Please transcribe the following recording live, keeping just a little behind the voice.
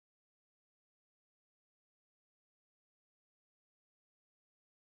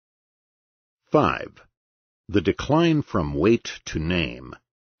5. The decline from weight to name,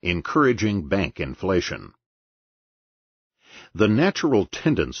 encouraging bank inflation. The natural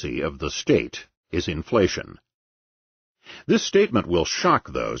tendency of the state is inflation. This statement will shock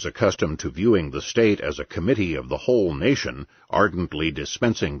those accustomed to viewing the state as a committee of the whole nation, ardently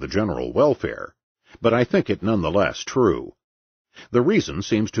dispensing the general welfare, but I think it nonetheless true. The reason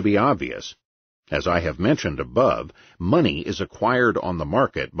seems to be obvious. As I have mentioned above, money is acquired on the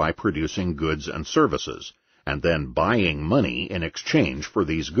market by producing goods and services, and then buying money in exchange for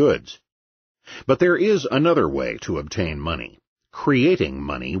these goods. But there is another way to obtain money, creating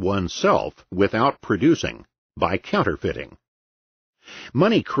money oneself without producing, by counterfeiting.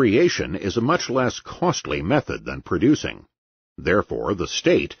 Money creation is a much less costly method than producing. Therefore, the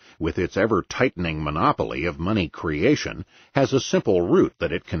state, with its ever-tightening monopoly of money creation, has a simple route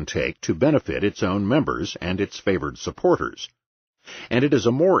that it can take to benefit its own members and its favored supporters. And it is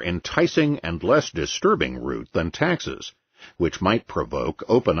a more enticing and less disturbing route than taxes, which might provoke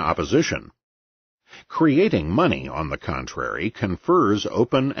open opposition. Creating money, on the contrary, confers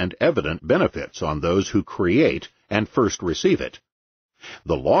open and evident benefits on those who create and first receive it.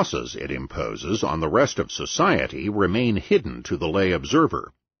 The losses it imposes on the rest of society remain hidden to the lay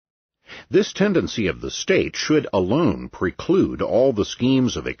observer. This tendency of the state should alone preclude all the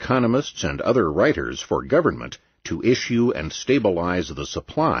schemes of economists and other writers for government to issue and stabilize the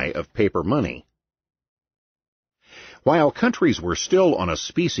supply of paper money. While countries were still on a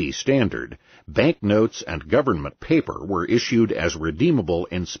specie standard, banknotes and government paper were issued as redeemable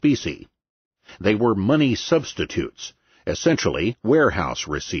in specie. They were money substitutes, essentially warehouse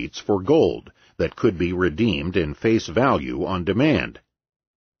receipts for gold that could be redeemed in face value on demand.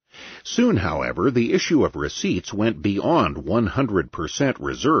 Soon, however, the issue of receipts went beyond 100%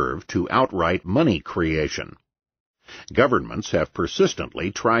 reserve to outright money creation. Governments have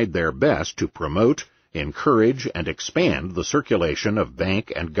persistently tried their best to promote, encourage, and expand the circulation of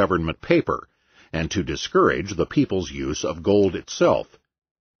bank and government paper, and to discourage the people's use of gold itself.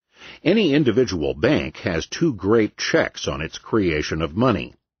 Any individual bank has two great checks on its creation of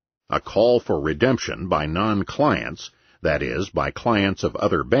money: a call for redemption by non-clients, that is, by clients of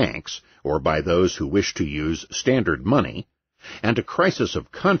other banks, or by those who wish to use standard money, and a crisis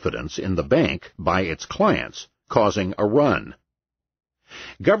of confidence in the bank by its clients, causing a run.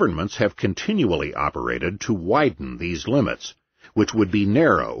 Governments have continually operated to widen these limits, which would be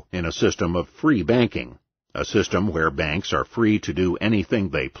narrow in a system of free banking, a system where banks are free to do anything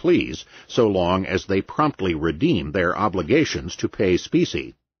they please so long as they promptly redeem their obligations to pay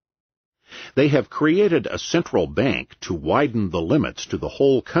specie. They have created a central bank to widen the limits to the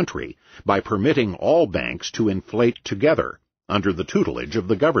whole country by permitting all banks to inflate together under the tutelage of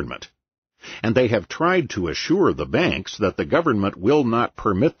the government. And they have tried to assure the banks that the government will not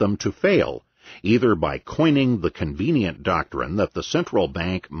permit them to fail, either by coining the convenient doctrine that the central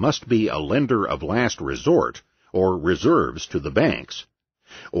bank must be a lender of last resort, or reserves to the banks,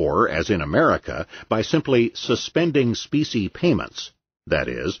 or, as in America, by simply suspending specie payments, that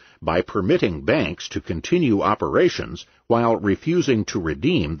is, by permitting banks to continue operations while refusing to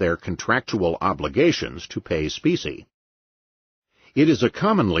redeem their contractual obligations to pay specie. It is a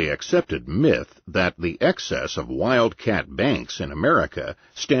commonly accepted myth that the excess of wildcat banks in America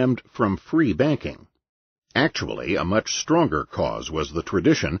stemmed from free banking. Actually, a much stronger cause was the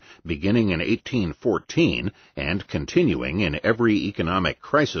tradition, beginning in 1814 and continuing in every economic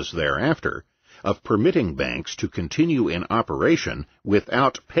crisis thereafter, of permitting banks to continue in operation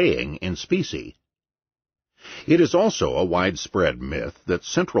without paying in specie. It is also a widespread myth that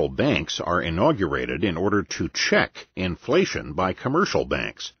central banks are inaugurated in order to check inflation by commercial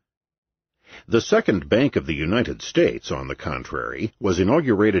banks. The Second Bank of the United States, on the contrary, was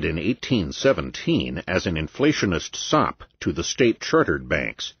inaugurated in 1817 as an inflationist sop to the state-chartered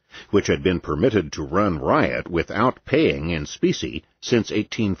banks, which had been permitted to run riot without paying in specie since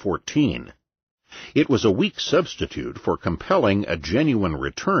 1814. It was a weak substitute for compelling a genuine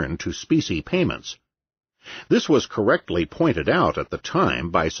return to specie payments. This was correctly pointed out at the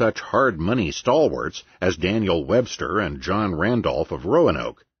time by such hard money stalwarts as Daniel Webster and John Randolph of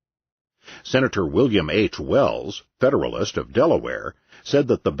Roanoke. Senator William H. Wells, Federalist of Delaware, said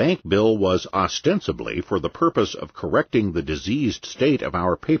that the bank bill was ostensibly for the purpose of correcting the diseased state of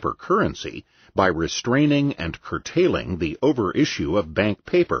our paper currency by restraining and curtailing the overissue of bank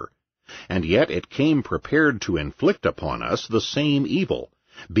paper, and yet it came prepared to inflict upon us the same evil,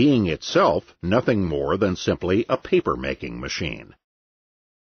 being itself nothing more than simply a paper-making machine.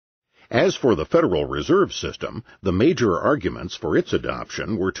 As for the Federal Reserve System, the major arguments for its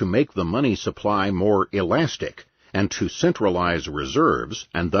adoption were to make the money supply more elastic and to centralize reserves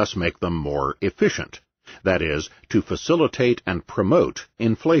and thus make them more efficient, that is, to facilitate and promote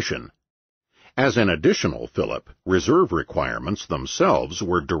inflation. As an additional fillip, reserve requirements themselves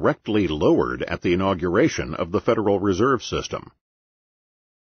were directly lowered at the inauguration of the Federal Reserve System.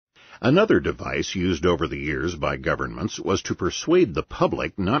 Another device used over the years by governments was to persuade the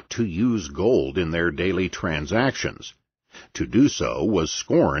public not to use gold in their daily transactions. To do so was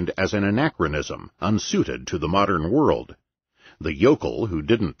scorned as an anachronism, unsuited to the modern world. The yokel who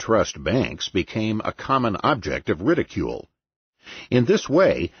didn't trust banks became a common object of ridicule. In this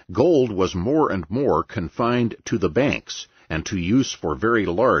way, gold was more and more confined to the banks and to use for very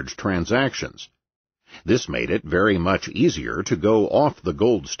large transactions. This made it very much easier to go off the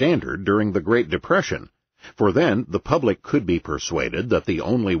gold standard during the Great Depression, for then the public could be persuaded that the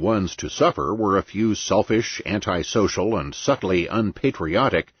only ones to suffer were a few selfish, antisocial, and subtly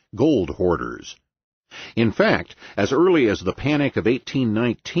unpatriotic gold hoarders. In fact, as early as the Panic of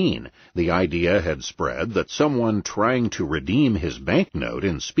 1819, the idea had spread that someone trying to redeem his banknote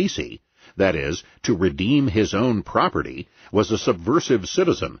in specie, that is, to redeem his own property, was a subversive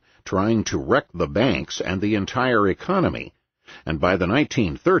citizen trying to wreck the banks and the entire economy, and by the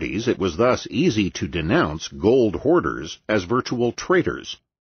 1930s it was thus easy to denounce gold hoarders as virtual traitors.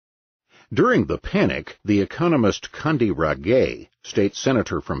 During the Panic, the economist Condi Raguet, state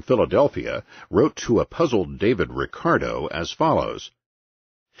senator from Philadelphia, wrote to a puzzled David Ricardo as follows: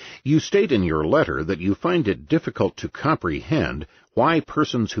 "You state in your letter that you find it difficult to comprehend why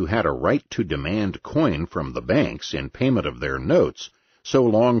persons who had a right to demand coin from the banks in payment of their notes so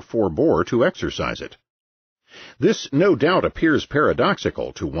long forbore to exercise it. This no doubt appears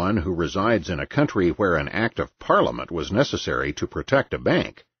paradoxical to one who resides in a country where an act of Parliament was necessary to protect a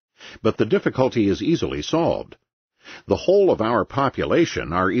bank, but the difficulty is easily solved. The whole of our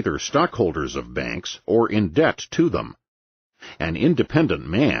population are either stockholders of banks or in debt to them. An independent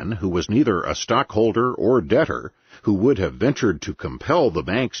man who was neither a stockholder or debtor, who would have ventured to compel the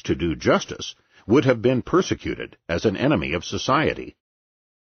banks to do justice, would have been persecuted as an enemy of society."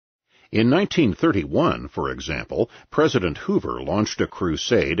 In 1931, for example, President Hoover launched a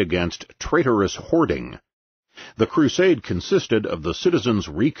crusade against traitorous hoarding. The crusade consisted of the Citizens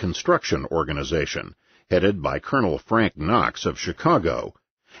Reconstruction Organization, headed by Colonel Frank Knox of Chicago,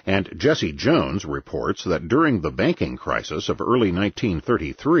 and Jesse Jones reports that during the banking crisis of early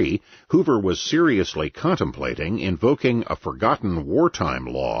 1933, Hoover was seriously contemplating invoking a forgotten wartime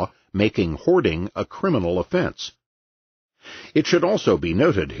law making hoarding a criminal offense. It should also be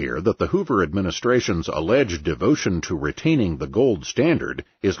noted here that the Hoover administration's alleged devotion to retaining the gold standard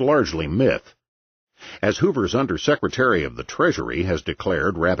is largely myth. As Hoover's Undersecretary of the Treasury has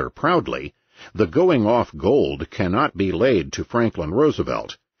declared rather proudly, the going off gold cannot be laid to Franklin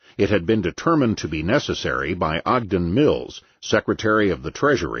Roosevelt. It had been determined to be necessary by Ogden Mills, Secretary of the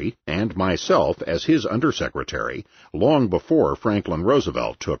Treasury, and myself as his Undersecretary, long before Franklin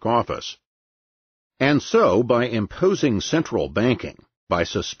Roosevelt took office. And so, by imposing central banking, by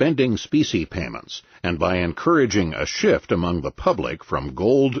suspending specie payments, and by encouraging a shift among the public from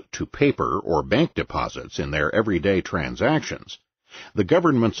gold to paper or bank deposits in their everyday transactions, the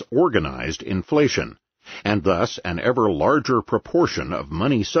governments organized inflation, and thus an ever larger proportion of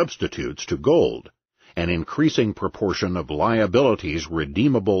money substitutes to gold, an increasing proportion of liabilities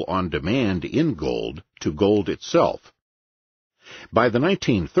redeemable on demand in gold to gold itself. By the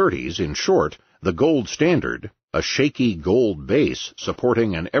 1930s, in short, the gold standard, a shaky gold base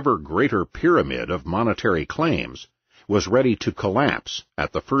supporting an ever greater pyramid of monetary claims, was ready to collapse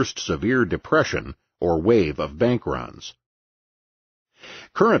at the first severe depression or wave of bank runs.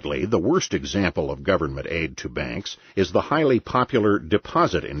 Currently, the worst example of government aid to banks is the highly popular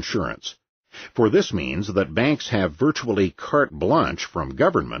deposit insurance, for this means that banks have virtually carte blanche from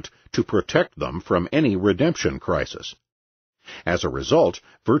government to protect them from any redemption crisis. As a result,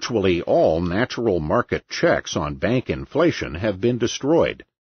 virtually all natural market checks on bank inflation have been destroyed.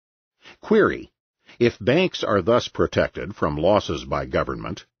 Query: if banks are thus protected from losses by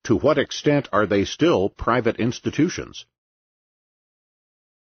government, to what extent are they still private institutions?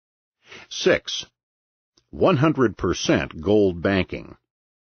 6. 100% gold banking.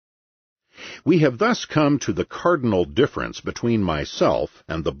 We have thus come to the cardinal difference between myself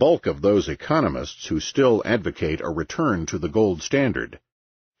and the bulk of those economists who still advocate a return to the gold standard.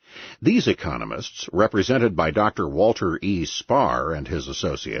 These economists, represented by Dr. Walter E. Spahr and his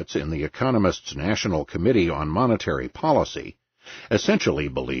associates in the Economists' National Committee on Monetary Policy, essentially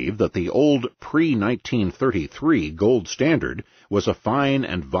believe that the old pre-1933 gold standard was a fine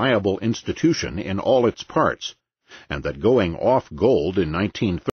and viable institution in all its parts, and that going off gold in 1933